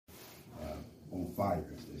fire,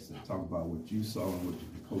 as they say. Talk about what you saw and what the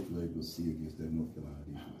coach was able to see against that North Carolina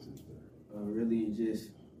defense. Really,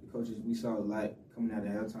 just the coaches, we saw a lot coming out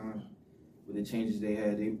of halftime with the changes they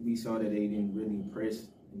had. We saw that they didn't really press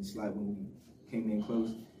in the slot when we came in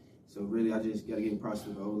close. So really, I just got to give props to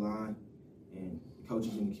the O-line and the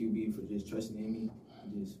coaches and the QB for just trusting in me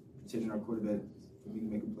and just protecting our quarterback for me to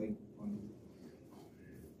make a play on him.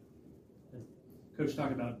 Coach,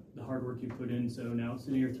 talk about the hard work you put in. So now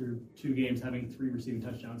sitting here through 2 games, having 3 receiving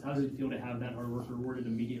touchdowns, how does it feel to have that hard work rewarded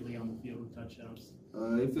immediately on the field with touchdowns?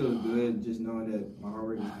 It feels good just knowing that my hard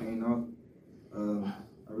work is paying off.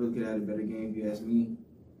 I really could have had a better game if you ask me.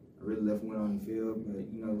 I really left one on the field,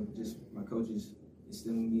 but just my coaches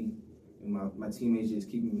instilling me and my teammates just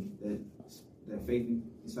keeping me that faith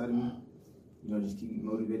inside of me. Just keep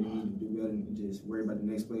motivating me to do better and just worry about the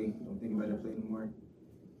next play. Don't think about that play anymore.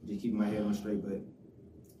 Just keeping my head on straight, but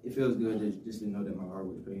it feels good just to know that my hard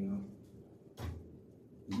work is paying off.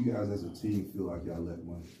 Do you guys as a team feel like y'all left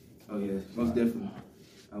one? Oh yeah, most definitely.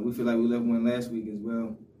 We feel like we left one last week as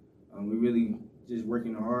well. We really just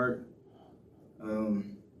working hard.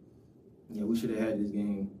 We should have had this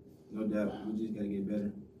game, no doubt. We just got to get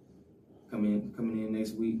better. Coming in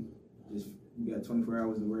next week, we got 24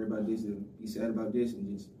 hours to worry about this, to be sad about this,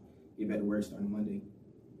 and just get back to work starting Monday.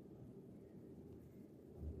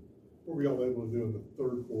 What were y'all able to do in the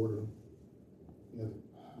third quarter? You had a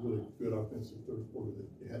really good offensive third quarter that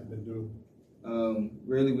you hadn't been doing.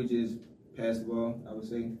 Really, we just passed the ball, I would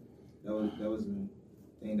say. That was the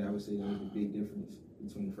thing that I would say that was the big difference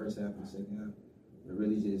between the first half and the second half. But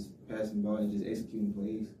really just passing the ball and just executing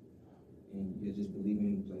plays and just believing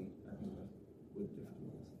in the play. I think that's what the difference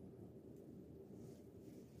was.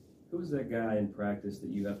 Who's that guy in practice that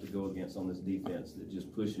you have to go against on this defense that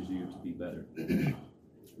just pushes you to be better?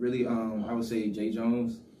 Really, I would say Jay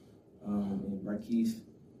Jones and Marquise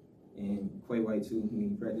and Quay White too when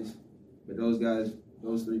you practice. But those guys,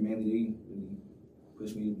 those 3 mainly, they really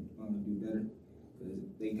push me to do better because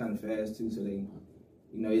they kind of fast too. So they,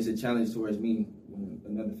 it's a challenge towards me when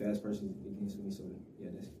another fast person is against me. So yeah,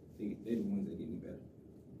 they're the ones that get me better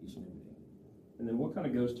each and every day. And then what kind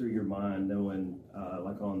of goes through your mind knowing,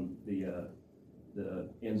 like on the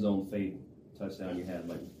end zone fade touchdown you had,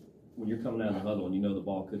 like when you're coming out of the huddle and the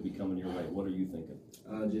ball could be coming your way, what are you thinking?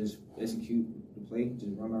 Just execute the play,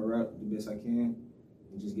 just run my route the best I can,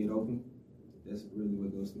 and just get open. That's really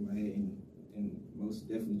what goes through my head, and most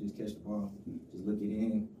definitely just catch the ball. Just look it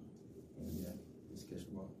in, and just catch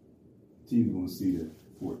the ball. Team's going to see that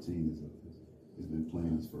 14 has been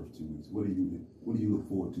playing these first 2 weeks. What do you look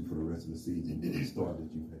forward to for the rest of the season, the start that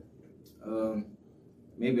you've had?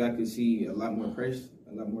 Maybe I could see a lot more press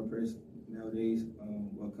nowadays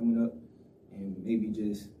while coming up, and maybe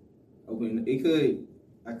just opening.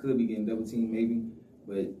 I could be getting double teamed maybe,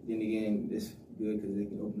 but then again, it's good because they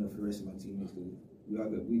can open up for the rest of my teammates because we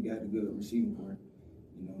got a good receiving core,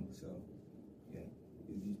 So yeah,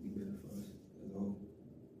 it'd just be better for us as a whole.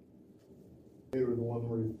 They were the one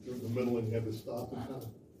where you were in the middle and you had to stop and kind of.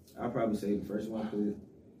 I'll probably say the first one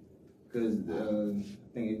because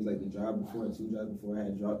I think it was like the drive before, 2 drives before I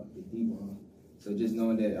had dropped the deep ball. So just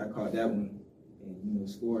knowing that I caught that one and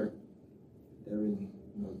scored, that really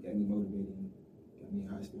got me motivated and got me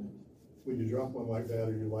high spirits. When you drop one like that,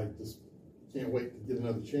 are you like just can't wait to get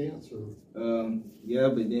another chance, or? Yeah,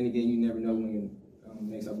 but then again, you never know when your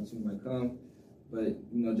next opportunity might come. But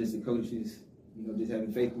just the coaches, just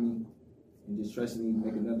having faith in me and just trusting me to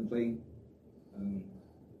make another play, that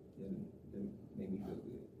made me feel good.